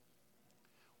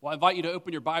Well, I invite you to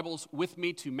open your Bibles with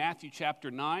me to Matthew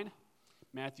chapter 9.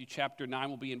 Matthew chapter 9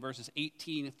 will be in verses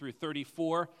 18 through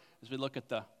 34 as we look at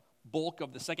the bulk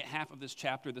of the second half of this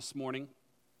chapter this morning,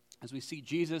 as we see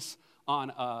Jesus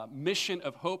on a mission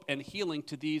of hope and healing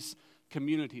to these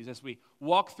communities. As we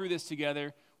walk through this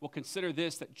together, we'll consider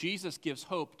this, that Jesus gives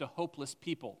hope to hopeless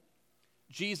people.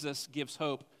 Jesus gives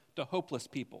hope to hopeless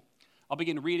people. I'll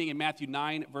begin reading in Matthew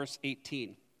 9, verse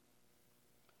 18.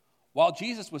 While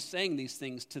Jesus was saying these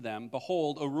things to them,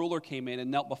 behold, a ruler came in and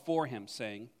knelt before him,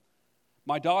 saying,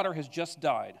 "My daughter has just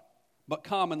died, but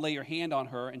come and lay your hand on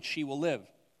her, and she will live."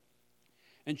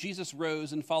 And Jesus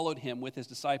rose and followed him with his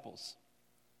disciples.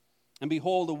 And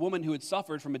behold, a woman who had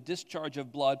suffered from a discharge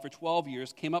of blood for 12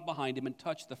 years came up behind him and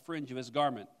touched the fringe of his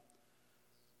garment.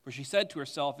 For she said to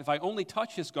herself, "If I only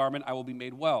touch his garment, I will be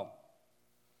made well."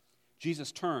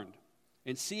 Jesus turned,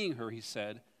 and seeing her, he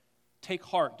said, "Take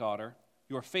heart, daughter.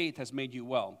 Your faith has made you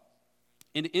well."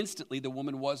 And instantly the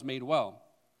woman was made well.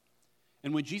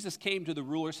 And when Jesus came to the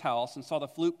ruler's house and saw the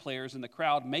flute players and the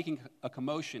crowd making a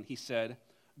commotion, he said,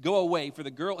 "Go away, for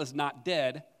the girl is not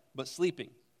dead, but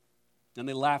sleeping." And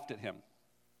they laughed at him.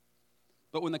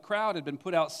 But when the crowd had been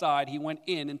put outside, he went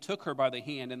in and took her by the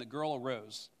hand, and the girl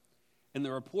arose. And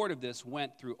the report of this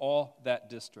went through all that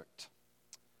district.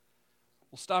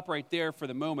 We'll stop right there for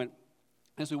the moment.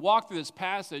 As we walk through this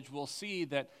passage, we'll see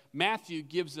that Matthew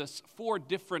gives us 4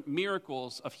 different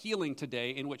miracles of healing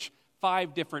today in which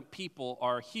 5 different people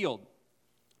are healed.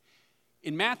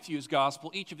 In Matthew's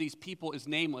gospel, each of these people is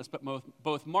nameless, but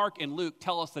both Mark and Luke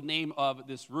tell us the name of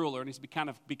this ruler, and he's kind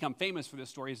of become famous for this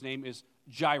story. His name is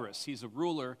Jairus. He's a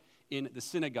ruler in the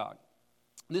synagogue.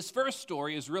 This first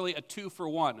story is really a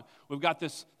 2-for-1. We've got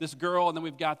this girl, and then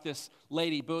we've got this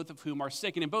lady, both of whom are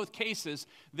sick. And in both cases,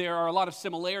 there are a lot of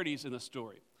similarities in the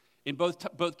story. In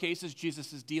both cases,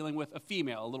 Jesus is dealing with a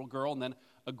female, a little girl, and then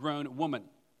a grown woman.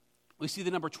 We see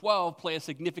the number 12 play a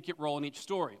significant role in each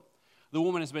story. The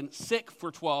woman has been sick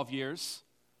for 12 years,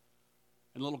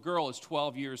 and the little girl is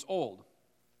 12 years old.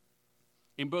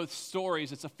 In both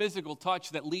stories, it's a physical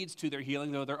touch that leads to their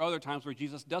healing, though there are other times where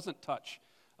Jesus doesn't touch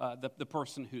the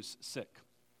person who's sick.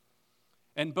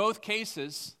 In both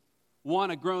cases,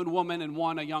 one a grown woman and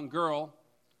one a young girl,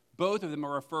 both of them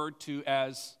are referred to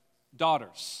as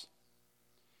daughters.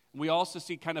 We also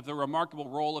see kind of the remarkable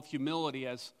role of humility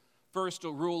as first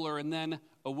a ruler and then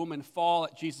a woman fall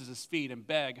at Jesus' feet and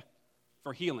beg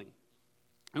for healing.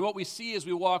 And what we see as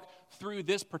we walk through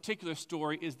this particular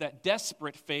story is that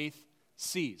desperate faith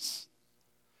sees.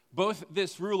 Both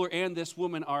this ruler and this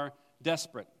woman are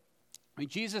desperate.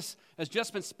 Jesus has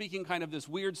just been speaking kind of this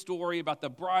weird story about the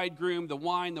bridegroom, the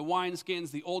wine, the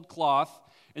wineskins, the old cloth.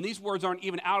 And these words aren't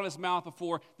even out of his mouth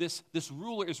before this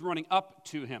ruler is running up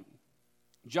to him.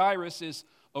 Jairus is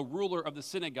a ruler of the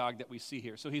synagogue that we see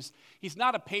here. So he's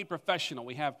not a paid professional.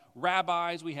 We have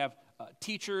rabbis, we have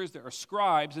teachers, there are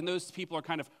scribes, and those people are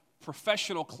kind of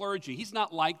professional clergy. He's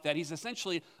not like that. He's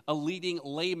essentially a leading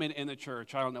layman in the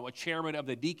church. I don't know, a chairman of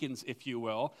the deacons, if you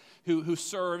will, who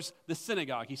serves the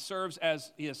synagogue. He serves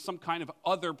as he has some kind of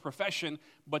other profession,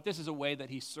 but this is a way that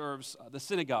he serves the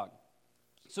synagogue.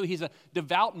 So he's a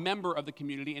devout member of the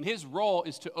community, and his role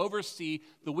is to oversee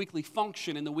the weekly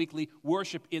function and the weekly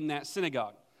worship in that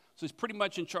synagogue. So he's pretty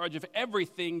much in charge of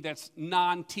everything that's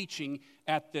non-teaching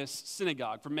at this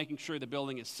synagogue, from making sure the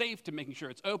building is safe to making sure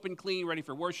it's open, clean, ready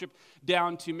for worship,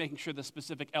 down to making sure the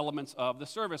specific elements of the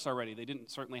service are ready. They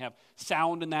didn't certainly have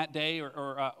sound in that day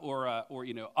or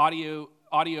you know, audio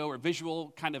or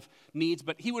visual kind of needs,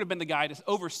 but he would have been the guy to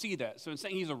oversee that. So in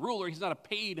saying he's a ruler, he's not a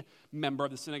paid member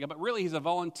of the synagogue, but really he's a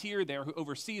volunteer there who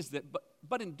oversees that.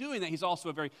 But in doing that, he's also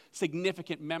a very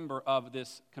significant member of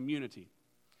this community.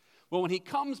 Well, when he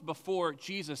comes before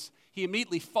Jesus, he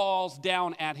immediately falls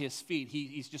down at his feet.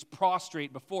 He's just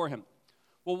prostrate before him.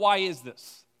 Well, why is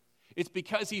this? It's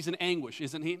because he's in anguish,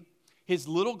 isn't he? His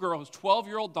little girl, his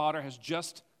 12-year-old daughter, has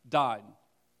just died.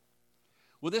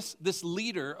 Well, this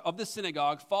leader of the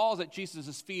synagogue falls at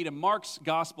Jesus' feet, and Mark's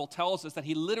gospel tells us that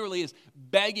he literally is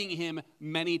begging him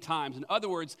many times. In other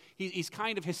words, he's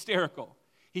kind of hysterical.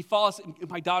 He falls,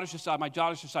 "My daughter's just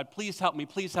died, please help me,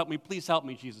 please help me, please help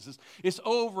me, Jesus." It's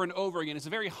over and over again. It's a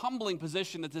very humbling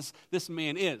position that this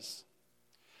man is.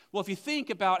 Well, if you think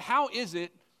about how is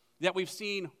it that we've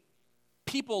seen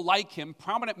people like him,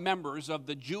 prominent members of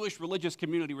the Jewish religious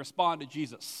community, respond to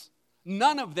Jesus?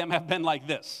 None of them have been like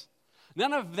this.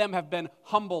 None of them have been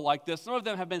humble like this. None of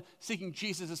them have been seeking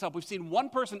Jesus' help. We've seen one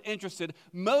person interested.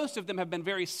 Most of them have been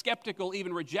very skeptical,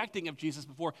 even rejecting of Jesus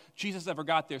before Jesus ever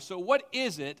got there. So what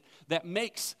is it that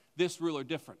makes this ruler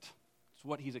different? It's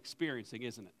what he's experiencing,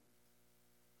 isn't it?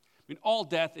 I mean, all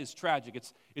death is tragic.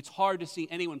 It's hard to see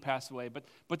anyone pass away,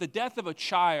 but the death of a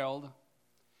child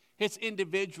hits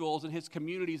individuals and hits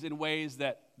communities in ways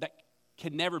that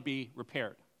can never be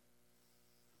repaired.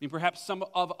 I mean, perhaps some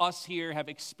of us here have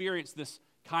experienced this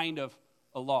kind of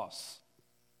a loss.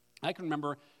 I can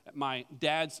remember at my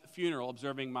dad's funeral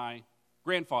observing my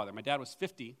grandfather. My dad was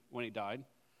 50 when he died.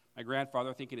 My grandfather,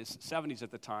 I think in his 70s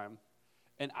at the time.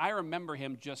 And I remember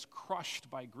him just crushed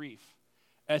by grief,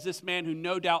 as this man who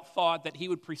no doubt thought that he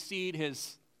would precede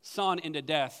his son into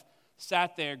death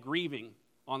sat there grieving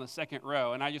on the second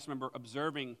row. And I just remember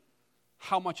observing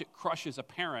how much it crushes a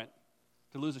parent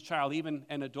to lose a child, even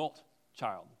an adult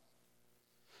child.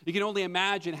 You can only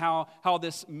imagine how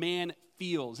this man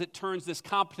feels. It turns this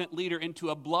competent leader into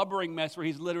a blubbering mess where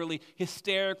he's literally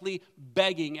hysterically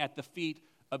begging at the feet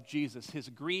of Jesus. His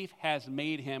grief has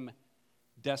made him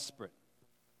desperate.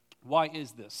 Why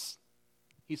is this?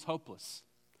 He's hopeless.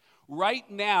 Right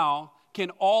now, can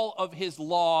all of his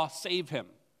law save him?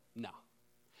 No.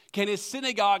 Can his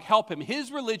synagogue help him?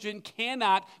 His religion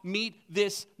cannot meet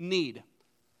this need.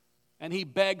 And he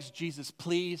begs Jesus,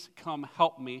 please come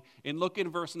help me. And look in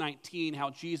verse 19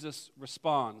 how Jesus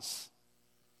responds.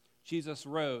 Jesus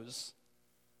rose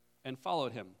and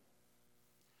followed him.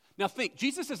 Now think,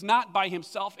 Jesus is not by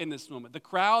himself in this moment. The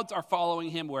crowds are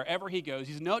following him wherever he goes.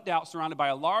 He's no doubt surrounded by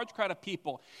a large crowd of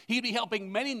people. He'd be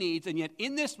helping many needs, and yet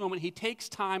in this moment he takes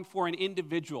time for an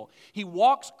individual. He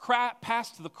walks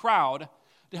past the crowd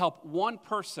to help one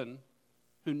person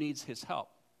who needs his help.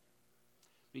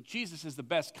 I mean, Jesus is the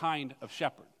best kind of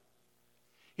shepherd.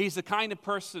 He's the kind of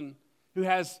person who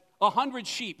has 100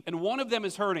 sheep, and one of them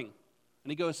is hurting.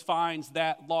 And he goes, finds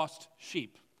that lost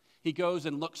sheep. He goes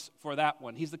and looks for that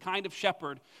one. He's the kind of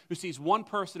shepherd who sees one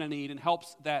person in need and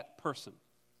helps that person.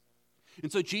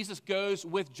 And so Jesus goes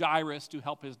with Jairus to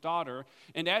help his daughter.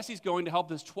 And as he's going to help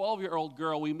this 12-year-old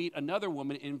girl, we meet another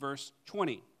woman in verse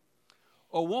 20.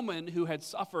 A woman who had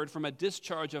suffered from a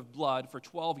discharge of blood for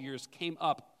 12 years came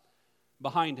up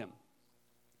behind him.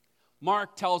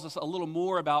 Mark tells us a little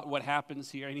more about what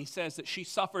happens here, and he says that she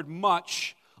suffered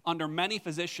much under many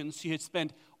physicians. She had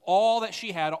spent all that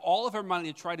she had, all of her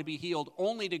money to try to be healed,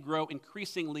 only to grow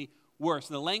increasingly worse.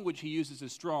 And the language he uses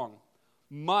is strong.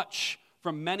 Much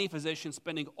from many physicians,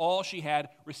 spending all she had,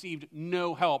 received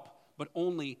no help, but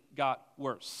only got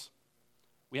worse.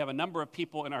 We have a number of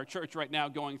people in our church right now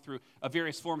going through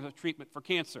various forms of treatment for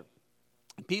cancer.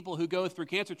 People who go through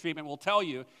cancer treatment will tell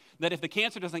you that if the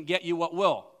cancer doesn't get you, what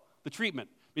will? The treatment.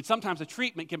 I mean, sometimes the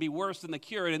treatment can be worse than the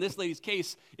cure, and in this lady's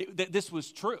case, this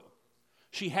was true.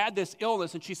 She had this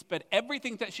illness, and she spent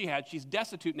everything that she had. She's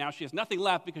destitute now. She has nothing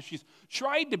left because she's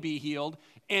tried to be healed,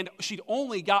 and she'd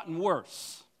only gotten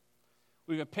worse.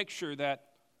 We have a picture that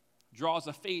draws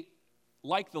a fate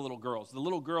like the little girl's. The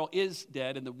little girl is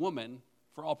dead, and the woman,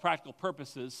 for all practical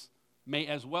purposes, may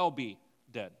as well be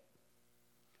dead.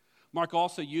 Mark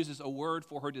also uses a word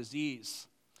for her disease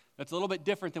that's a little bit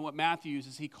different than what Matthew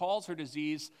uses. He calls her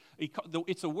disease,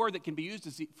 it's a word that can be used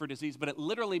for disease, but it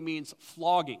literally means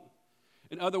flogging.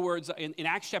 In other words, in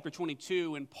Acts chapter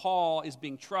 22, when Paul is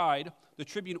being tried, the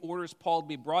tribune orders Paul to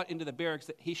be brought into the barracks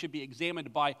that he should be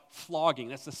examined by flogging.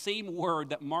 That's the same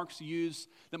word that Mark uses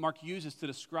to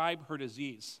describe her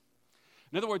disease.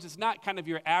 In other words, it's not kind of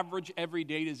your average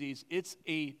everyday disease. It's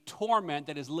a torment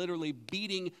that is literally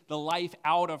beating the life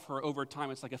out of her over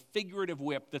time. It's like a figurative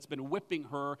whip that's been whipping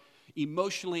her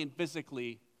emotionally and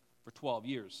physically for 12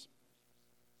 years.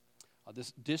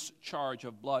 This discharge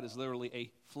of blood is literally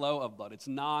a flow of blood. It's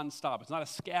nonstop. It's not a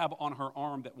scab on her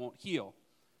arm that won't heal.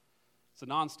 It's a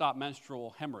nonstop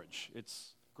menstrual hemorrhage.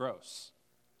 It's gross.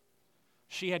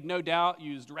 She had no doubt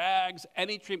used rags,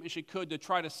 any treatment she could to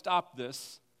try to stop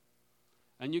this.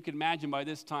 And you can imagine by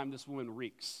this time this woman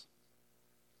reeks.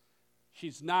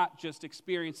 She's not just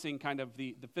experiencing kind of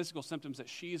the physical symptoms that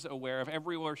she's aware of.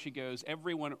 Everywhere she goes,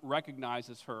 everyone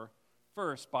recognizes her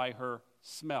first by her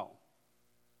smell.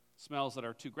 Smells that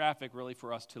are too graphic, really,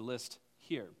 for us to list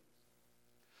here.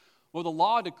 Well, the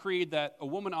law decreed that a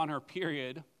woman on her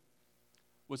period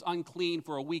was unclean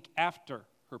for a week after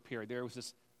her period. There was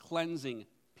this cleansing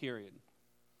period.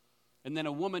 And then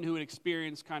a woman who had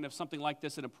experienced kind of something like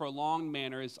this in a prolonged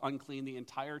manner is unclean the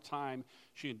entire time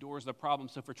she endures the problem.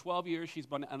 So for 12 years, she's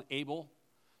been unable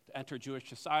to enter Jewish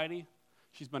society.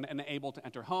 She's been unable to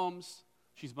enter homes.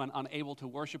 She's been unable to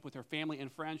worship with her family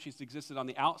and friends. She's existed on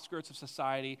the outskirts of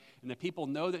society, and the people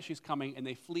know that she's coming, and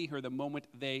they flee her the moment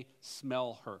they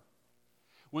smell her.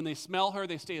 When they smell her,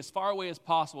 they stay as far away as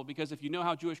possible, because if you know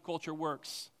how Jewish culture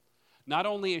works, not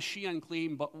only is she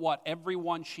unclean, but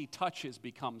everyone she touches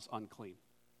becomes unclean.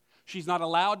 She's not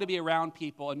allowed to be around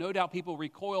people, and no doubt people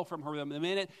recoil from her the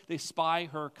minute they spy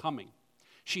her coming.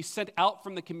 She's sent out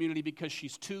from the community because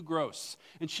she's too gross,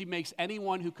 and she makes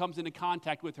anyone who comes into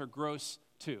contact with her gross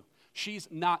too. She's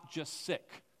not just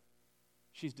sick.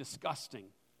 She's disgusting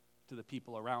to the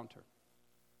people around her.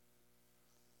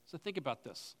 So think about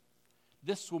this.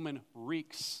 This woman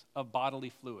reeks of bodily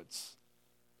fluids.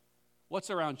 What's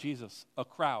around Jesus? A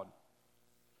crowd.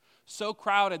 So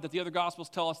crowded that the other Gospels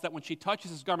tell us that when she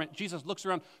touches his garment, Jesus looks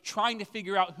around trying to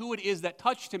figure out who it is that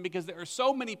touched him because there are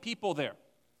so many people there.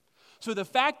 So the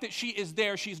fact that she is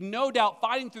there, she's no doubt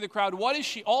fighting through the crowd. What is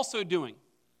she also doing?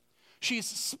 She's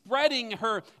spreading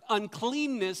her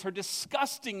uncleanness, her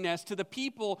disgustingness to the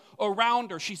people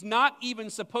around her. She's not even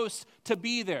supposed to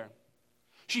be there.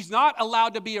 She's not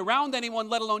allowed to be around anyone,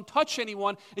 let alone touch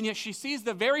anyone, and yet she sees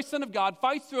the very Son of God,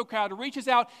 fights through a crowd, reaches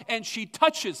out, and she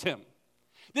touches him.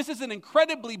 This is an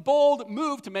incredibly bold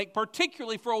move to make,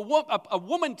 particularly for a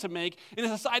woman to make in a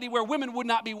society where women would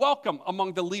not be welcome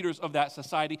among the leaders of that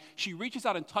society. She reaches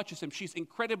out and touches him. She's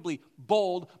incredibly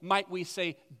bold, might we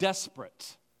say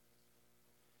desperate.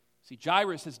 See,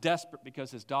 Jairus is desperate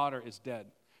because his daughter is dead.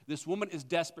 This woman is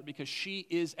desperate because she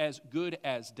is as good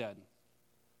as dead.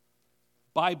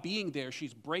 By being there,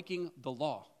 she's breaking the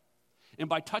law. And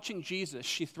by touching Jesus,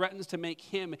 she threatens to make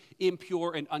him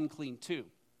impure and unclean too.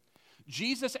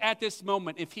 Jesus at this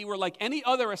moment, if he were like any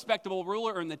other respectable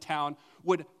ruler in the town,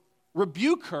 would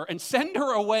rebuke her and send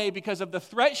her away because of the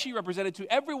threat she represented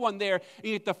to everyone there.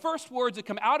 And yet the first words that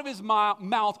come out of his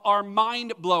mouth are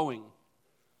mind-blowing.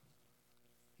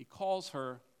 He calls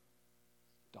her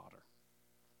daughter.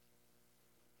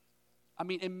 I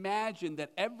mean, imagine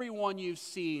that everyone you've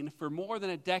seen for more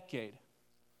than a decade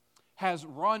has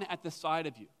run at the sight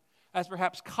of you, has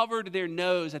perhaps covered their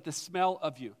nose at the smell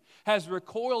of you, has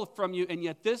recoiled from you, and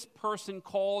yet this person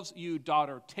calls you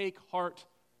daughter. Take heart,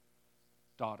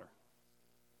 daughter.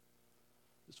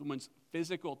 This woman's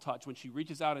physical touch, when she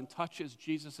reaches out and touches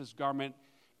Jesus' garment,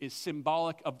 is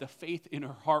symbolic of the faith in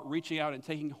her heart, reaching out and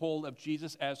taking hold of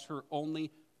Jesus as her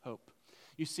only hope.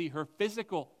 You see, her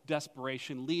physical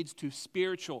desperation leads to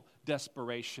spiritual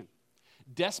desperation.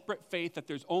 Desperate faith that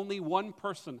there's only one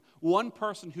person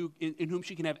who in whom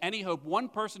she can have any hope, one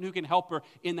person who can help her,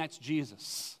 and that's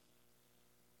Jesus.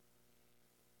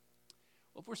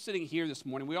 Well, if we're sitting here this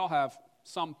morning, we all have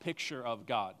some picture of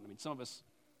God. I mean, some of us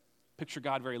picture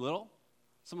God very little.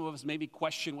 Some of us maybe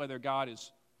question whether God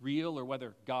is real or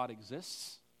whether God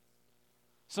exists.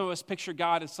 Some of us picture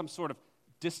God as some sort of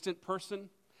distant person,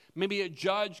 maybe a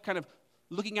judge kind of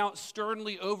looking out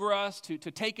sternly over us to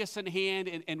take us in hand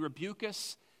and rebuke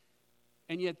us.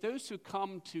 And yet those who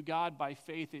come to God by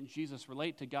faith in Jesus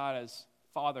relate to God as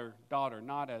father, daughter,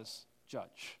 not as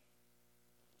judge.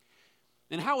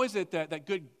 And how is it that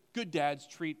good dads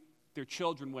treat their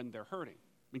children when they're hurting?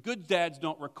 I mean, good dads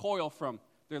don't recoil from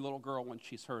their little girl when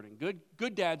she's hurting.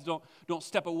 Good dads don't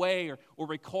step away or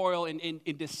recoil in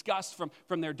disgust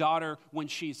from their daughter when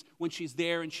she's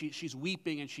there and she's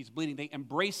weeping and she's bleeding. They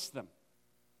embrace them.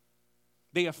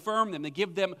 They affirm them. They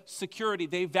give them security.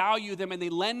 They value them, and they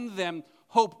lend them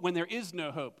hope when there is no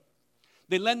hope.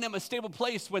 They lend them a stable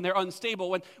place when they're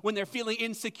unstable, when they're feeling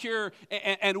insecure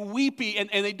and weepy, and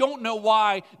they don't know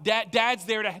why. Dad's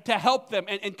there to help them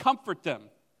and comfort them.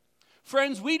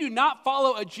 Friends, we do not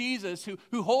follow a Jesus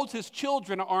who holds his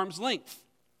children at arm's length.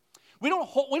 We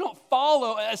don't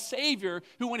follow a Savior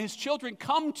who, when his children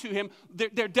come to him,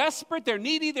 they're desperate, they're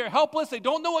needy, they're helpless, they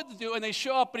don't know what to do, and they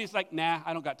show up and he's like, nah,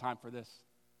 I don't got time for this.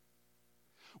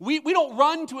 We don't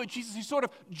run to a Jesus who sort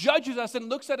of judges us and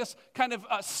looks at us kind of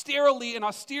sterilely and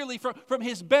austerely from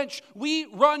his bench. We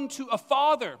run to a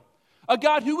Father, a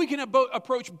God who we can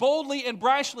approach boldly and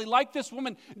brashly like this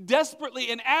woman,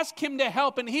 desperately, and ask him to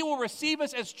help, and he will receive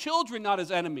us as children, not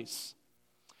as enemies,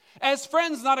 as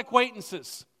friends, not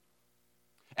acquaintances,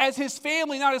 as his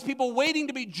family, not as people waiting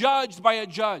to be judged by a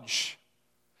judge.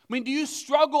 I mean, do you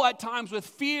struggle at times with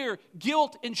fear,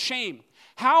 guilt, and shame?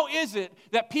 How is it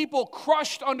that people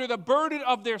crushed under the burden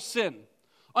of their sin,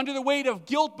 under the weight of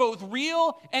guilt both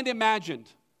real and imagined,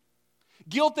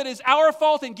 guilt that is our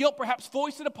fault and guilt perhaps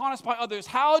foisted upon us by others,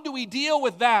 how do we deal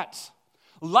with that?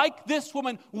 Like this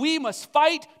woman, we must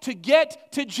fight to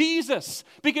get to Jesus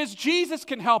because Jesus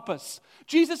can help us.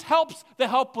 Jesus helps the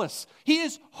helpless. He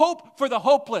is hope for the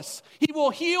hopeless. He will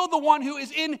heal the one who is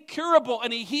incurable,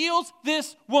 and he heals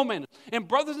this woman. And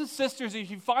brothers and sisters, if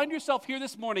you find yourself here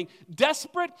this morning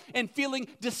desperate and feeling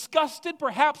disgusted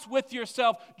perhaps with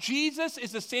yourself, Jesus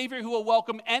is the Savior who will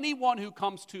welcome anyone who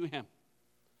comes to him.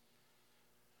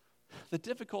 The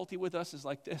difficulty with us is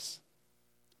like this.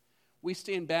 we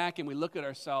stand back and we look at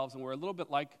ourselves and we're a little bit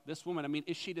like this woman. I mean,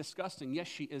 is she disgusting? Yes,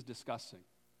 she is disgusting.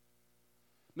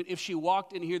 I mean, if she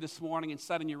walked in here this morning and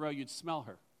sat in your row, you'd smell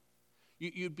her.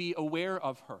 You'd be aware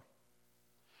of her.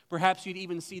 Perhaps you'd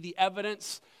even see the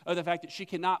evidence of the fact that she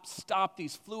cannot stop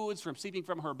these fluids from seeping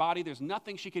from her body. There's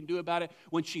nothing she can do about it.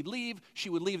 When she'd leave, she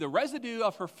would leave the residue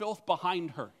of her filth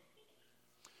behind her.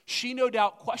 She no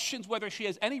doubt questions whether she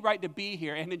has any right to be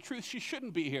here, and in truth, she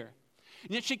shouldn't be here.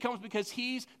 And yet she comes because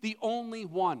he's the only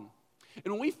one.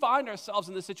 And when we find ourselves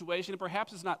in this situation, and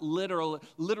perhaps it's not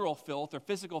literal filth or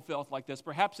physical filth like this,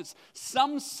 perhaps it's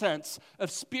some sense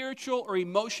of spiritual or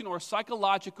emotional or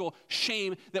psychological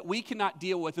shame that we cannot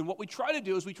deal with. And what we try to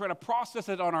do is we try to process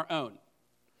it on our own.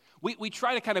 We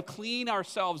try to kind of clean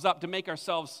ourselves up to make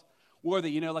ourselves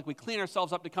worthy. Like we clean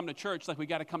ourselves up to come to church, like we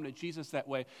got to come to Jesus that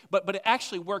way. But it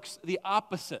actually works the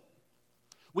opposite.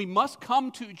 We must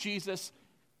come to Jesus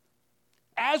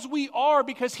as we are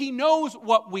because he knows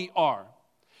what we are.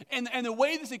 And the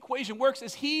way this equation works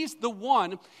is he's the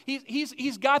one,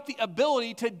 he's got the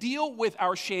ability to deal with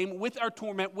our shame, with our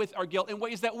torment, with our guilt in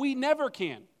ways that we never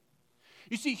can.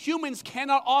 You see, humans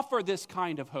cannot offer this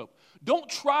kind of hope. Don't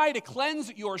try to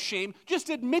cleanse your shame. Just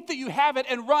admit that you have it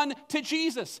and run to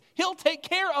Jesus. He'll take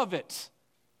care of it.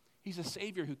 He's a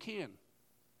Savior who can.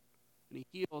 And he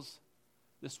heals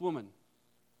this woman.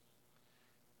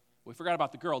 We forgot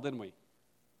about the girl, didn't we?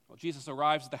 Well, Jesus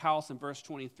arrives at the house in verse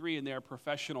 23, and there are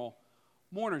professional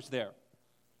mourners there.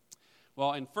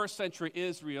 Well, in first century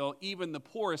Israel, even the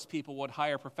poorest people would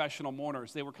hire professional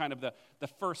mourners. They were kind of the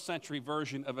first century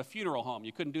version of a funeral home.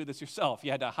 You couldn't do this yourself.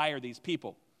 You had to hire these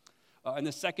people. In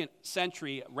the second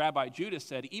century, Rabbi Judah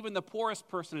said, even the poorest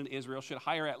person in Israel should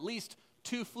hire at least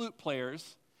 2 flute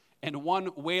players and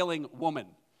 1 wailing woman.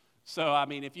 So, I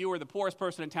mean, if you were the poorest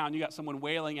person in town, you got someone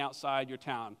wailing outside your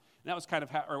town. And that was kind of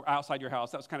how, or outside your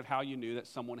house, that was kind of how you knew that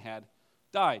someone had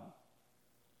died.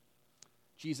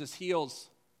 Jesus heals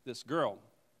this girl.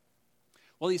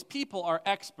 Well, these people are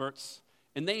experts,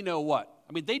 and they know what?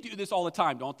 I mean, they do this all the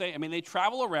time, don't they? I mean, they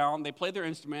travel around, they play their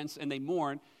instruments, and they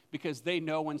mourn because they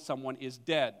know when someone is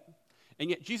dead. And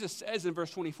yet Jesus says in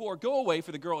verse 24, go away,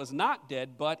 for the girl is not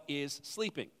dead, but is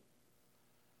sleeping.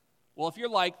 Well, if you're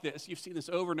like this, you've seen this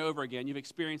over and over again, you've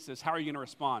experienced this, how are you going to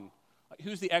respond?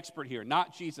 Who's the expert here?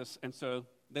 Not Jesus. And so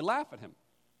they laugh at him.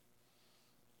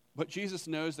 But Jesus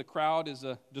knows the crowd is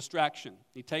a distraction.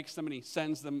 He takes them and he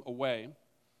sends them away,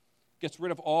 gets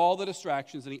rid of all the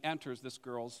distractions, and he enters this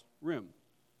girl's room.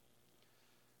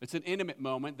 It's an intimate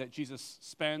moment that Jesus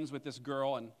spends with this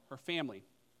girl and her family.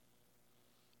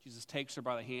 Jesus takes her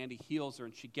by the hand, he heals her,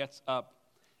 and she gets up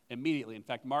immediately. In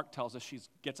fact, Mark tells us she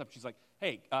gets up, she's like,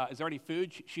 hey, is there any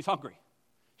food? She's hungry.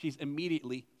 She's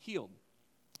immediately healed.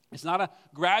 It's not a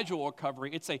gradual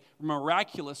recovery, it's a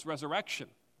miraculous resurrection.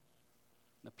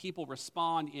 The people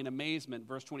respond in amazement.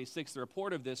 Verse 26, the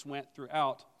report of this went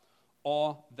throughout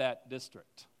all that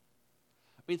district.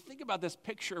 I mean, think about this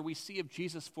picture we see of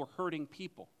Jesus for hurting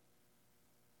people.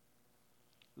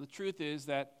 The truth is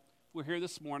that we're here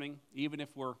this morning, even if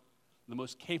we're the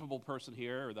most capable person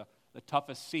here or the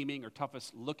toughest seeming or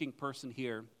toughest looking person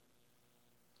here,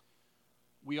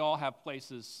 we all have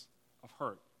places of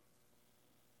hurt.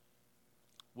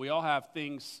 We all have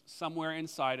things somewhere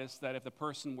inside us that if the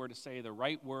person were to say the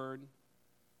right word,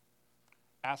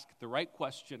 ask the right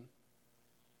question,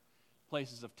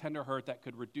 places of tender hurt that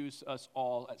could reduce us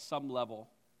all at some level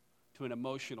to an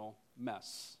emotional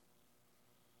mess,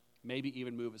 maybe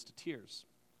even move us to tears.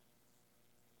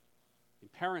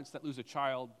 And parents that lose a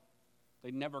child,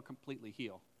 they never completely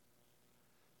heal.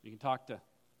 You can talk to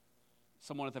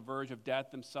someone at the verge of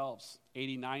death themselves,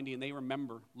 80, 90, and they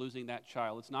remember losing that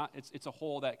child. It's a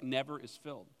hole that never is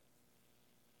filled.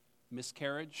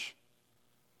 Miscarriage,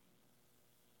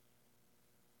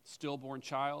 stillborn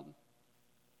child,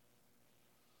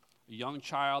 a young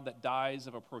child that dies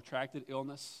of a protracted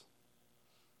illness,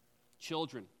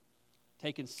 children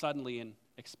taken suddenly and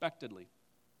expectedly.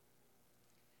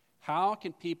 How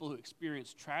can people who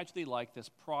experience tragedy like this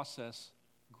process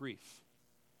grief?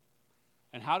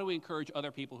 And how do we encourage other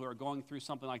people who are going through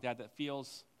something like that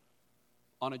feels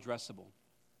unaddressable?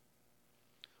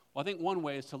 Well, I think one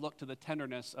way is to look to the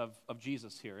tenderness of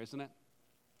Jesus here, isn't it?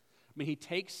 I mean, he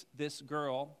takes this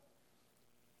girl.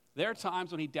 There are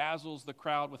times when he dazzles the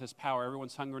crowd with his power.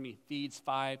 Everyone's hungry and he feeds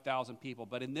 5,000 people.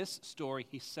 But in this story,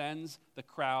 he sends the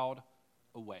crowd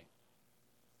away.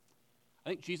 I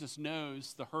think Jesus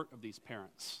knows the hurt of these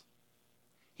parents.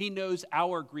 He knows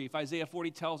our grief. Isaiah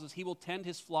 40 tells us he will tend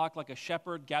his flock like a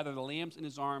shepherd, gather the lambs in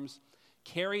his arms,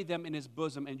 carry them in his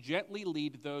bosom, and gently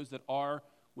lead those that are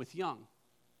with young.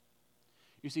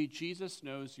 You see, Jesus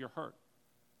knows your hurt.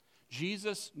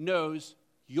 Jesus knows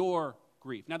your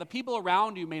grief. Now, the people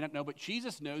around you may not know, but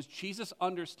Jesus knows. Jesus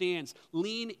understands.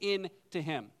 Lean in to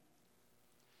him.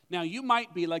 Now, you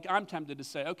might be like I'm tempted to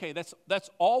say, okay, that's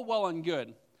all well and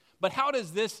good, but how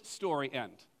does this story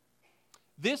end?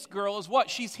 This girl is what?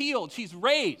 She's healed. She's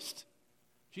raised.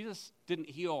 Jesus didn't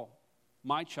heal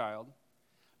my child.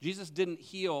 Jesus didn't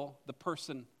heal the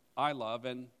person I love,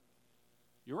 and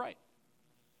you're right.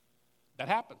 That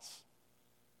happens.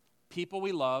 People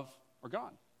we love are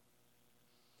gone.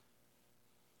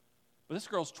 But this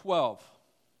girl's 12.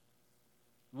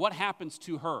 What happens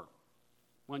to her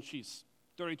when she's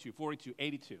 32, 42,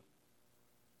 82? I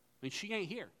mean, she ain't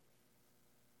here.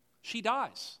 She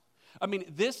dies. I mean,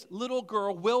 this little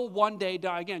girl will one day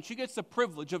die again. She gets the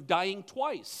privilege of dying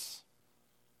twice.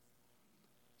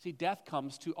 See, death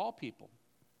comes to all people.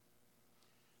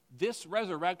 This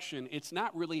resurrection, it's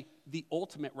not really the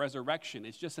ultimate resurrection.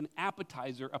 It's just an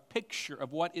appetizer, a picture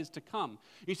of what is to come.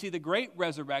 You see, the great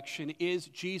resurrection is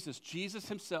Jesus. Jesus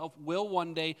himself will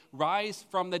one day rise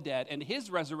from the dead. And his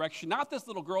resurrection, not this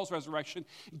little girl's resurrection,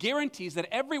 guarantees that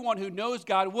everyone who knows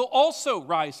God will also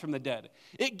rise from the dead.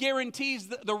 It guarantees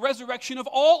the resurrection of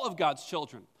all of God's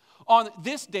children. On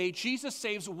this day, Jesus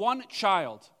saves one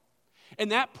child.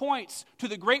 And that points to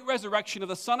the great resurrection of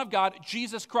the Son of God,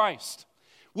 Jesus Christ,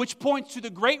 which points to the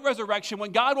great resurrection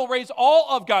when God will raise all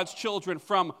of God's children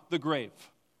from the grave.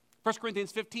 1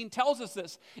 Corinthians 15 tells us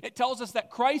this. It tells us that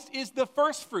Christ is the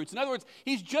first fruits. In other words,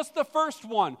 he's just the first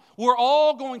one. We're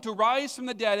all going to rise from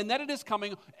the dead, and that it is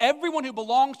coming. Everyone who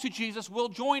belongs to Jesus will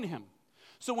join him.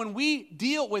 So when we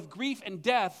deal with grief and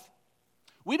death,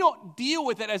 we don't deal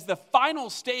with it as the final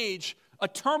stage, a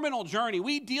terminal journey.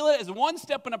 We deal it as one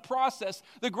step in a process,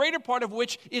 the greater part of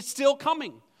which is still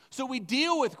coming. So we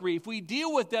deal with grief, we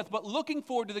deal with death, but looking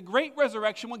forward to the great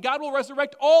resurrection when God will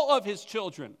resurrect all of his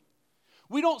children.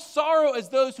 We don't sorrow as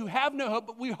those who have no hope,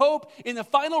 but we hope in the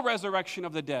final resurrection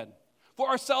of the dead for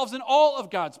ourselves and all of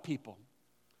God's people.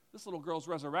 This little girl's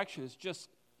resurrection is just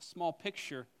a small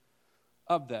picture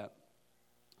of that.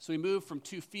 So we move from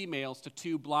 2 females to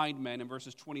 2 blind men in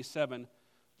verses 27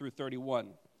 through 31.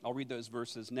 I'll read those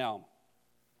verses now.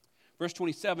 Verse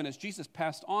 27, as Jesus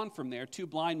passed on from there, 2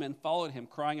 blind men followed him,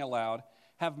 crying aloud,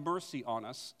 "Have mercy on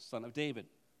us, Son of David."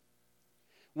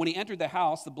 When he entered the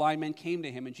house, the blind men came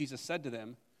to him, and Jesus said to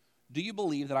them, "Do you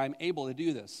believe that I am able to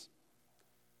do this?"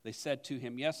 They said to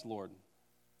him, "Yes, Lord."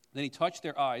 Then he touched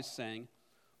their eyes, saying,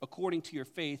 "According to your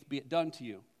faith, be it done to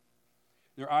you."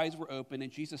 Their eyes were opened,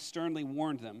 and Jesus sternly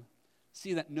warned them,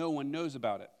 "See that no one knows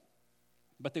about it."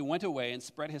 But they went away and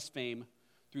spread his fame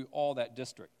through all that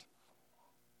district.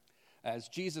 As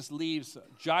Jesus leaves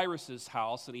Jairus'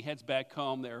 house and he heads back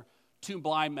home, there are 2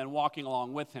 blind men walking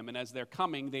along with him. And as they're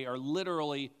coming, they are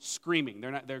literally screaming.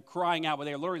 They're crying out, but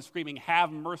they're literally screaming,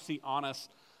 "Have mercy on us,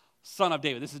 Son of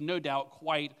David." This is no doubt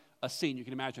quite a scene. You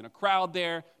can imagine a crowd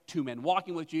there, 2 men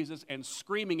walking with Jesus and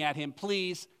screaming at him,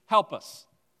 "Please help us."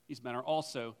 These men are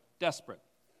also desperate.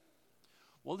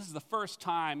 Well, this is the first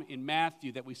time in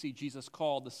Matthew that we see Jesus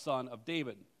called the Son of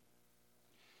David.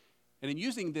 And in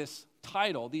using this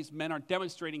title, these men are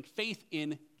demonstrating faith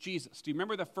in Jesus. Do you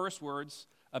remember the first words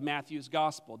of Matthew's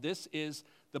gospel? This is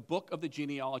the book of the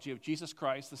genealogy of Jesus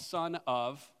Christ, the son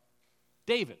of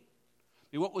David. I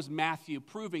mean, what was Matthew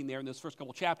proving there in those first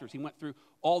couple chapters? He went through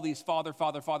all these father.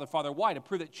 Why? To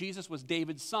prove that Jesus was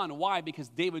David's son. Why? Because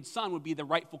David's son would be the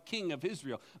rightful king of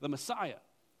Israel, the Messiah.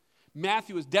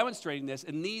 Matthew is demonstrating this,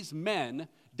 and these men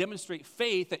demonstrate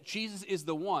faith that Jesus is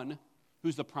the one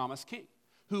who's the promised king,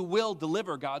 who will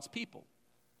deliver God's people.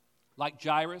 Like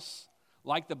Jairus,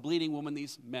 like the bleeding woman,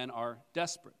 these men are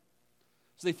desperate.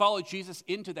 So they follow Jesus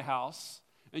into the house,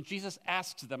 and Jesus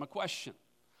asks them a question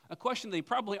they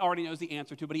probably already knows the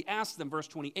answer to, but he asks them, verse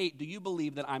 28, "Do you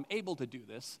believe that I'm able to do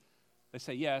this?" They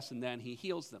say yes, and then he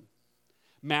heals them.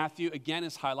 Matthew, again,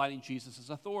 is highlighting Jesus'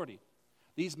 authority.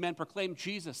 These men proclaim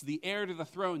Jesus, the heir to the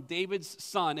throne, David's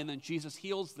son, and then Jesus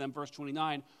heals them, verse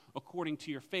 29, "According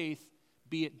to your faith,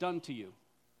 be it done to you."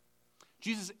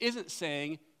 Jesus isn't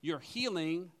saying your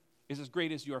healing is as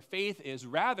great as your faith is.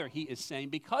 Rather, he is saying,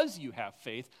 because you have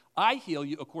faith, I heal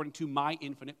you according to my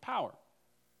infinite power.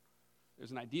 There's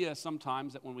an idea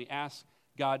sometimes that when we ask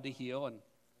God to heal and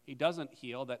he doesn't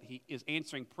heal, that he is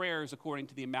answering prayers according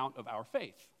to the amount of our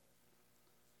faith.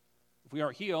 If we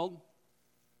aren't healed,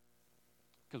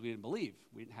 because we didn't believe,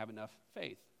 we didn't have enough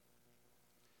faith.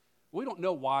 We don't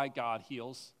know why God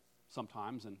heals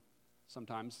sometimes and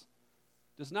sometimes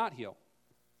does not heal.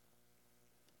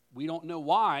 We don't know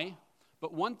why,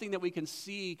 but one thing that we can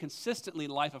see consistently in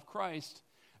the life of Christ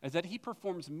is that he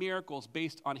performs miracles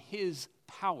based on his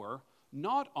power,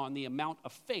 not on the amount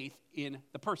of faith in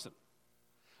the person.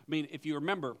 I mean, if you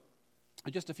remember,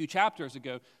 just a few chapters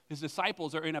ago, his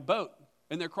disciples are in a boat,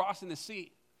 and they're crossing the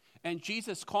sea. And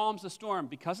Jesus calms the storm.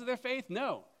 Because of their faith?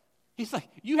 No. He's like,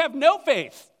 you have no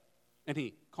faith. And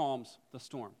he calms the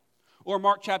storm. Or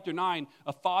Mark chapter 9,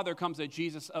 a father comes to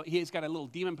Jesus. He's got a little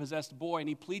demon-possessed boy, and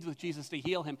he pleads with Jesus to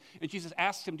heal him. And Jesus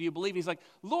asks him, do you believe? He's like,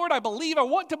 Lord, I believe. I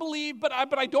want to believe, but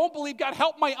I don't believe. God,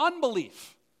 help my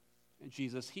unbelief. And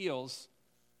Jesus heals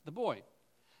the boy.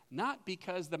 Not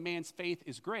because the man's faith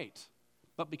is great,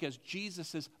 but because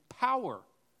Jesus' power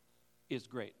is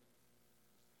great.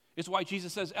 It's why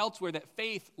Jesus says elsewhere that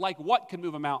faith, like what can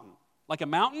move a mountain? Like a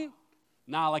mountain?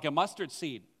 Nah, like a mustard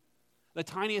seed. The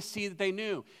tiniest seed that they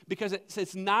knew. Because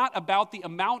it's not about the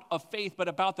amount of faith, but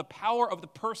about the power of the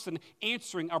person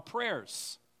answering our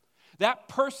prayers. That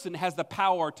person has the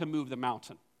power to move the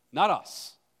mountain, not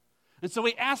us. And so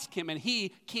we ask him, and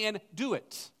he can do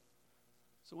it.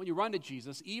 So when you run to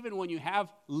Jesus, even when you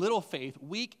have little faith,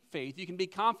 weak faith, you can be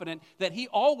confident that he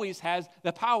always has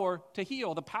the power to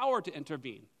heal, the power to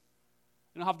intervene.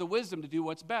 You don't have the wisdom to do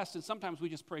what's best. And sometimes we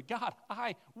just pray, God,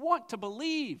 I want to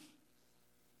believe.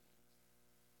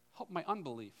 Help my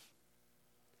unbelief.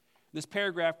 This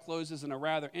paragraph closes in a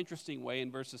rather interesting way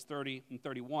in verses 30 and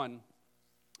 31.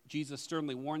 Jesus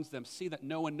sternly warns them, see that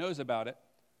no one knows about it,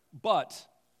 but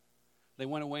they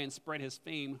went away and spread his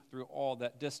fame through all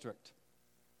that district.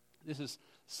 This is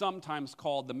sometimes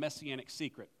called the messianic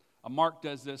secret. Mark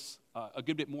does this a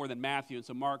good bit more than Matthew, and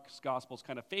so Mark's gospel is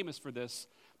kind of famous for this.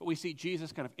 But we see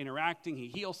Jesus kind of interacting. He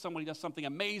heals someone. He does something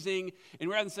amazing. And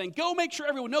rather than saying, go make sure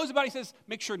everyone knows about it, he says,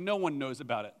 make sure no one knows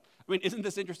about it. I mean, isn't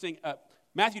this interesting?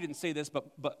 Matthew didn't say this,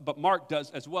 but Mark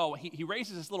does as well. He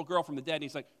raises this little girl from the dead, and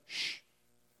he's like, shh,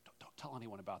 don't tell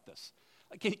anyone about this.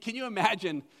 Can you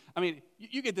imagine? I mean,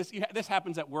 you get this. This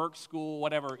happens at work, school,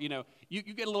 whatever. You know, you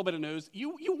get a little bit of news.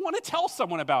 You want to tell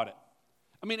someone about it.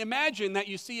 I mean, imagine that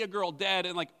you see a girl dead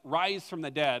and like rise from the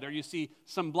dead, or you see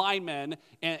some blind men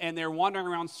and they're wandering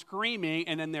around screaming,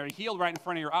 and then they're healed right in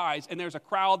front of your eyes, and there's a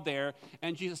crowd there,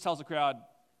 and Jesus tells the crowd,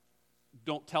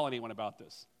 "Don't tell anyone about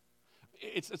this."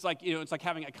 It's like, you know, it's like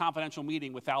having a confidential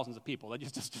meeting with thousands of people. That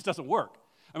just doesn't work.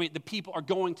 I mean, the people are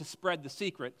going to spread the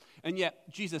secret, and yet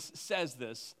Jesus says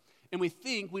this. And we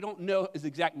think, we don't know his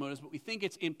exact motives, but we think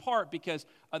it's in part because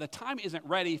the time isn't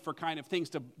ready for kind of things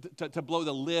to blow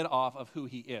the lid off of who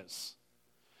he is.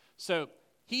 So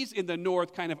he's in the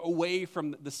north, kind of away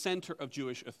from the center of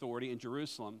Jewish authority in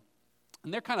Jerusalem.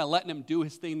 And they're kind of letting him do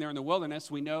his thing there in the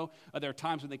wilderness. We know there are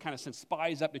times when they kind of send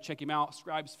spies up to check him out,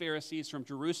 scribes, Pharisees from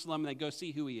Jerusalem, and they go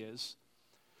see who he is.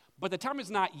 But the time is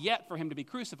not yet for him to be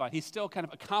crucified. He's still kind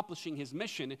of accomplishing his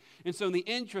mission. And so in the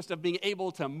interest of being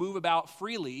able to move about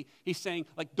freely, he's saying,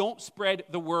 like, don't spread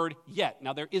the word yet.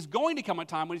 Now, there is going to come a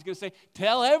time when he's going to say,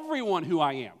 tell everyone who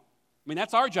I am. I mean,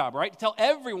 that's our job, right? To tell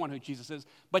everyone who Jesus is.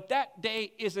 But that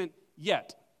day isn't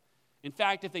yet. In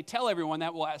fact, if they tell everyone,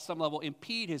 that will at some level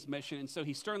impede his mission. And so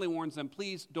he sternly warns them,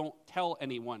 please don't tell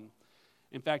anyone.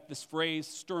 In fact, this phrase,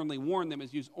 sternly warn them,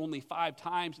 is used only 5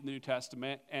 times in the New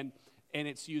Testament, and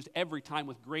it's used every time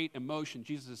with great emotion.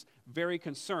 Jesus is very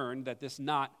concerned that this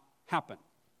not happen.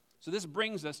 So this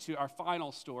brings us to our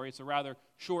final story. It's a rather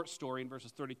short story in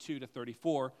verses 32 to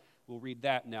 34. We'll read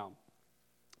that now.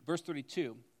 Verse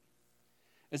 32,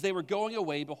 as they were going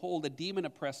away, behold, a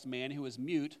demon-oppressed man who was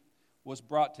mute was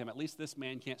brought to him. At least this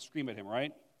man can't scream at him,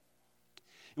 right?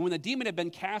 And when the demon had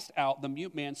been cast out, the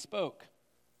mute man spoke.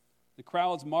 The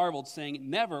crowds marveled, saying,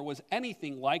 never was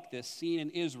anything like this seen in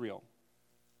Israel.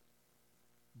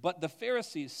 But the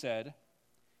Pharisees said,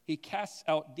 he casts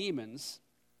out demons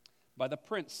by the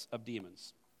prince of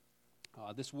demons.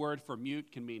 This word for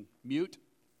mute can mean mute,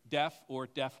 deaf, or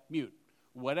deaf-mute.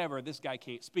 Whatever, this guy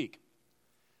can't speak.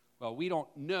 Well, we don't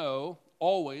know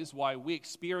always why we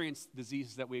experience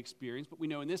diseases that we experience, but we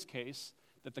know in this case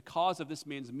that the cause of this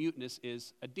man's muteness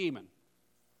is a demon.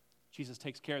 Jesus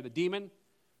takes care of the demon.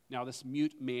 Now this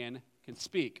mute man can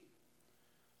speak.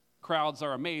 Crowds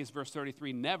are amazed. Verse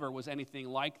 33, never was anything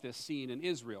like this seen in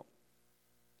Israel.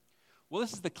 Well,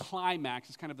 this is the climax.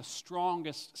 It's kind of the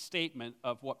strongest statement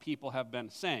of what people have been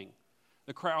saying.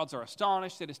 The crowds are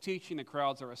astonished at his teaching. The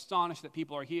crowds are astonished that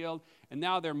people are healed. And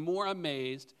now they're more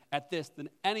amazed at this than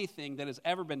anything that has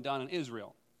ever been done in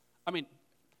Israel. I mean,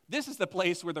 this is the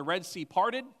place where the Red Sea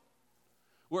parted,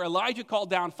 where Elijah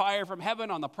called down fire from heaven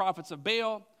on the prophets of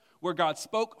Baal, where God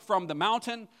spoke from the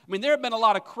mountain. I mean, there have been a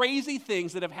lot of crazy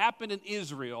things that have happened in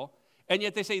Israel, and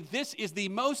yet they say this is the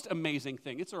most amazing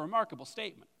thing. It's a remarkable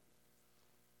statement.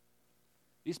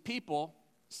 These people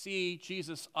see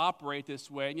Jesus operate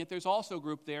this way, and yet there's also a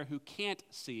group there who can't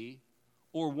see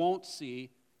or won't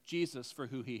see Jesus for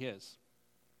who he is.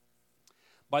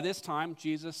 By this time,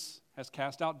 Jesus has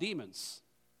cast out demons.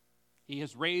 He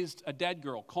has raised a dead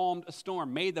girl, calmed a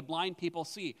storm, made the blind people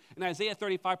see. And Isaiah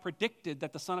 35 predicted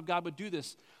that the Son of God would do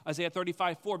this. Isaiah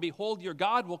 35:4, behold, your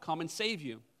God will come and save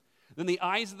you. Then the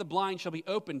eyes of the blind shall be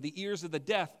opened, the ears of the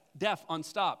deaf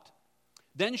unstopped.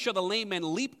 Then shall the lame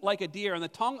man leap like a deer, and the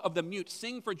tongue of the mute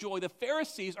sing for joy. The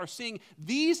Pharisees are seeing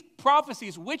these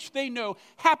prophecies, which they know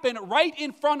happen right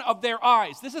in front of their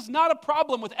eyes. This is not a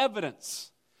problem with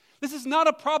evidence. This is not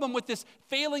a problem with this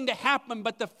failing to happen,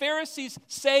 but the Pharisees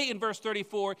say in verse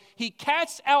 34, he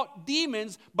casts out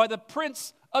demons by the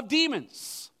prince of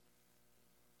demons.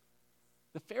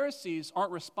 The Pharisees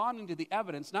aren't responding to the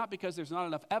evidence, not because there's not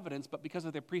enough evidence, but because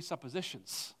of their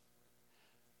presuppositions.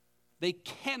 They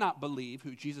cannot believe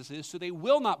who Jesus is, so they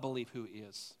will not believe who he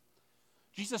is.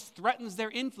 Jesus threatens their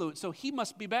influence, so he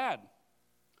must be bad.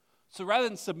 So rather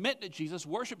than submit to Jesus,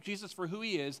 worship Jesus for who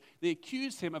he is, they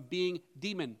accuse him of being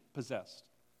demon-possessed.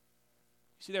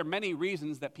 You see, there are many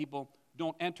reasons that people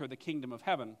don't enter the kingdom of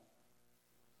heaven,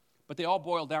 but they all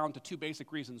boil down to two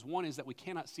basic reasons. One is that we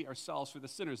cannot see ourselves for the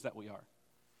sinners that we are.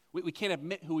 We can't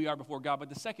admit who we are before God, but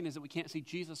the second is that we can't see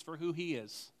Jesus for who he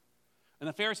is. And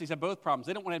the Pharisees have both problems.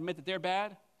 They don't want to admit that they're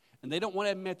bad, and they don't want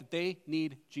to admit that they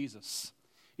need Jesus.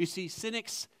 You see,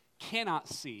 cynics cannot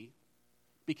see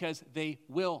because they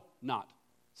will not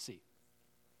see.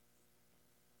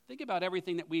 Think about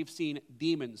everything that we've seen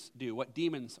demons do, what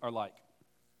demons are like.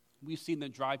 We've seen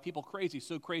them drive people crazy,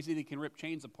 so crazy they can rip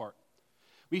chains apart.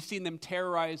 We've seen them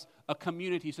terrorize a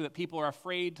community so that people are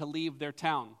afraid to leave their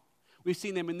town. We've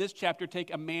seen them in this chapter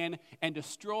take a man and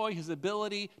destroy his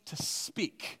ability to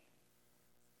speak.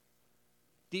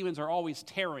 Demons are always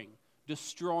tearing,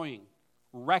 destroying,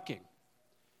 wrecking.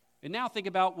 And now think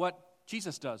about what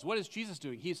Jesus does. What is Jesus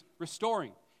doing? He's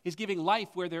restoring. He's giving life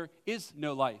where there is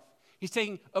no life. He's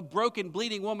taking a broken,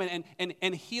 bleeding woman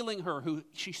and healing her, who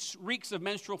she reeks of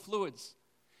menstrual fluids.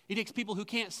 He takes people who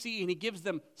can't see and he gives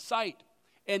them sight.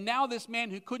 And now this man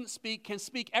who couldn't speak can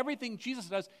speak. Everything Jesus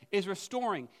does is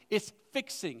restoring. It's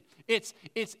fixing. It's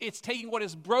taking what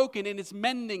is broken and it's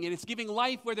mending and it's giving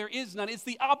life where there is none. It's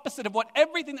the opposite of what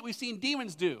everything that we've seen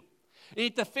demons do. And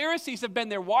yet the Pharisees have been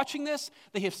there watching this.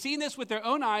 They have seen this with their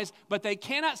own eyes, but they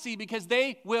cannot see because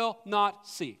they will not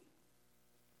see.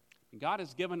 And God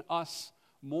has given us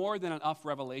more than enough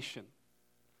revelation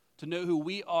to know who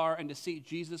we are and to see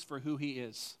Jesus for who he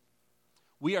is.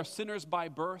 We are sinners by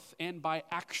birth and by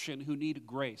action who need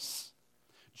grace.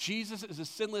 Jesus is a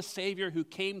sinless Savior who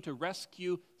came to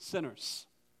rescue sinners.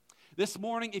 This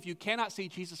morning, if you cannot see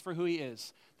Jesus for who he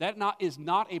is, that is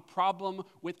not a problem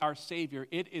with our Savior.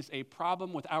 It is a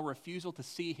problem with our refusal to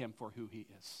see him for who he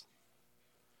is.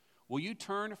 Will you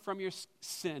turn from your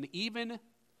sin, even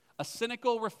a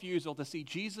cynical refusal to see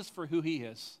Jesus for who he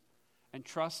is, and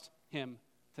trust him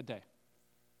today?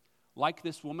 Like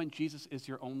this woman, Jesus is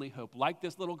your only hope. Like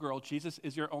this little girl, Jesus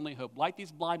is your only hope. Like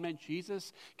these blind men,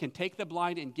 Jesus can take the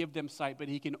blind and give them sight, but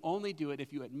he can only do it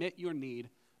if you admit your need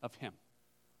of him.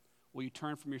 Will you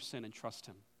turn from your sin and trust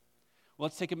him? Well,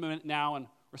 let's take a minute now and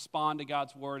respond to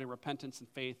God's word in repentance and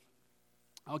faith.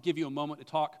 I'll give you a moment to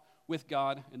talk with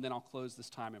God, and then I'll close this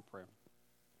time in prayer.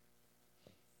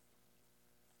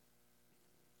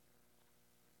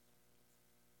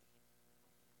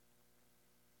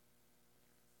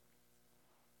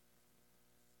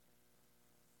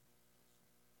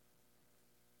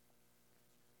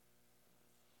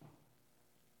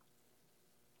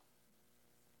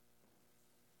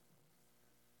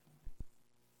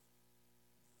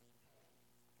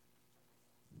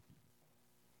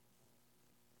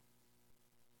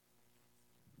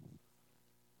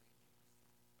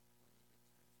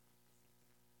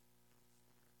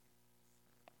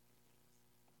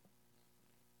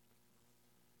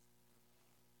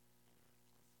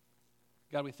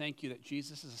 God, we thank you that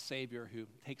Jesus is a Savior who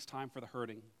takes time for the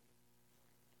hurting.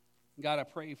 God, I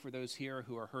pray for those here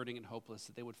who are hurting and hopeless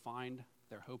that they would find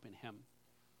their hope in him.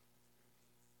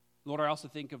 Lord, I also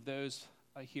think of those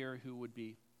here who would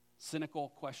be cynical,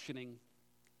 questioning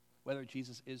whether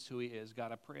Jesus is who he is.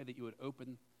 God, I pray that you would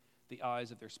open the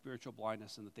eyes of their spiritual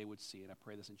blindness and that they would see. And I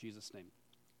pray this in Jesus' name.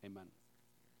 Amen.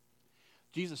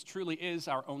 Jesus truly is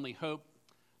our only hope,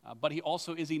 but he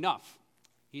also is enough.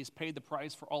 He has paid the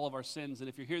price for all of our sins. And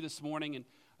if you're here this morning and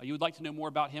you would like to know more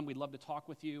about him, we'd love to talk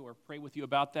with you or pray with you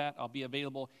about that. I'll be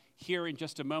available here in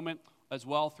just a moment as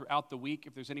well throughout the week.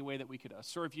 If there's any way that we could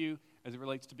serve you as it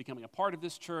relates to becoming a part of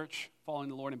this church, following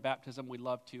the Lord in baptism, we'd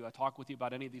love to talk with you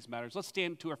about any of these matters. Let's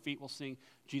stand to our feet. We'll sing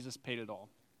Jesus Paid It All.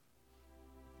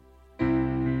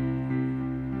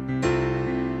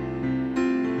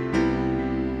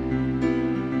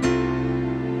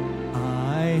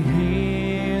 I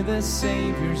hear the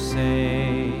Savior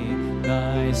say,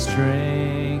 My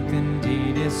strength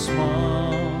indeed is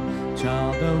small,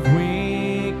 child of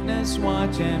weakness,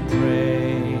 watch and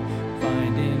pray.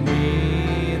 Find in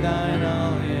me thine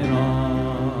all in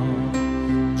all.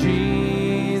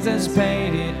 Jesus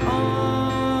paid it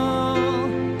all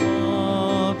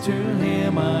to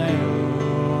him I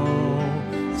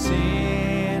owe.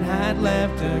 Sin had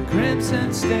left a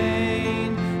crimson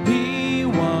stain, he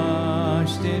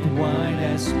washed it white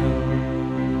as snow.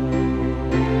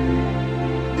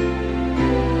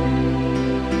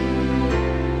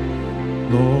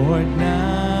 Lord,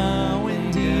 now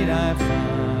indeed I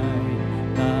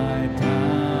find thy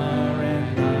power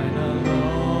and thine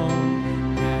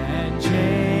alone can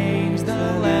change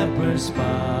the leper's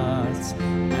spots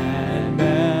and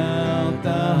melt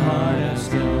the heart of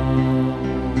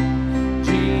stone.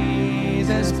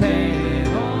 Jesus paid it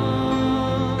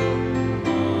all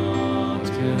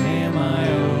to him I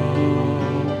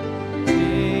owe.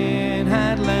 Sin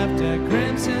had left a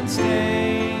crimson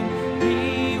stain,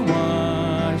 he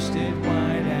washed it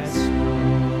white as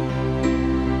snow.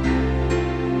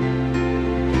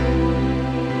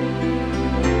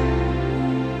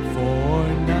 For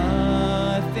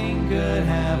nothing good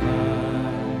have I,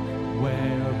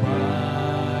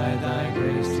 whereby thy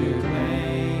grace to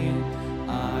claim.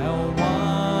 I'll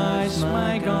wash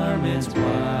my garments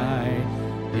white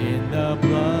in the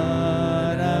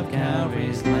blood of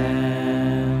Calvary's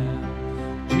Lamb.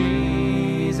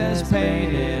 Jesus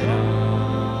paid it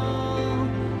all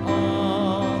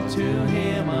to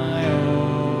him I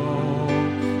owe.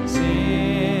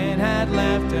 Sin had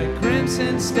left a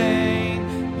crimson stain,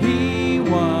 he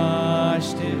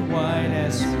washed it white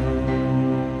as snow.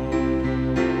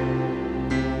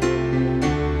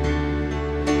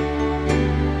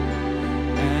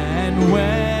 And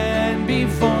when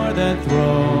before the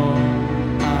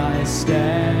throne I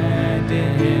stand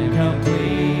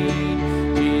incomplete,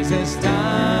 Jesus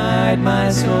died my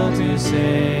soul to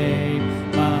save,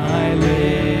 my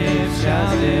lips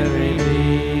shall every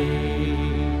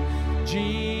be.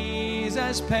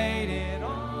 Jesus paid it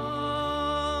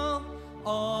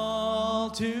all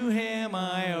to him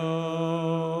I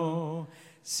owe.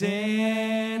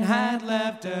 Sin had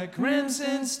left a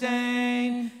crimson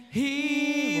stain,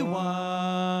 he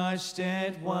washed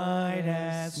it white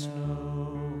as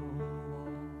snow.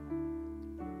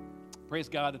 Praise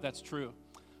God that that's true.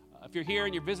 If you're here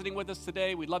and you're visiting with us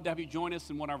today, we'd love to have you join us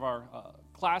in one of our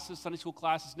classes, Sunday school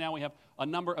classes now. We have a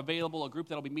number available, a group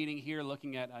that will be meeting here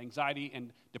looking at anxiety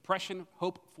and depression,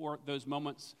 hope for those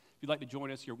moments. If you'd like to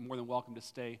join us, you're more than welcome to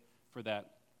stay for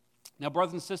that. Now,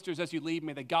 brothers and sisters, as you leave,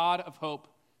 may the God of hope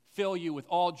fill you with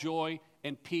all joy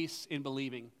and peace in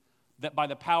believing, that by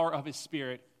the power of his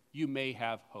Spirit you may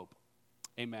have hope.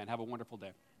 Amen. Have a wonderful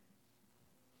day.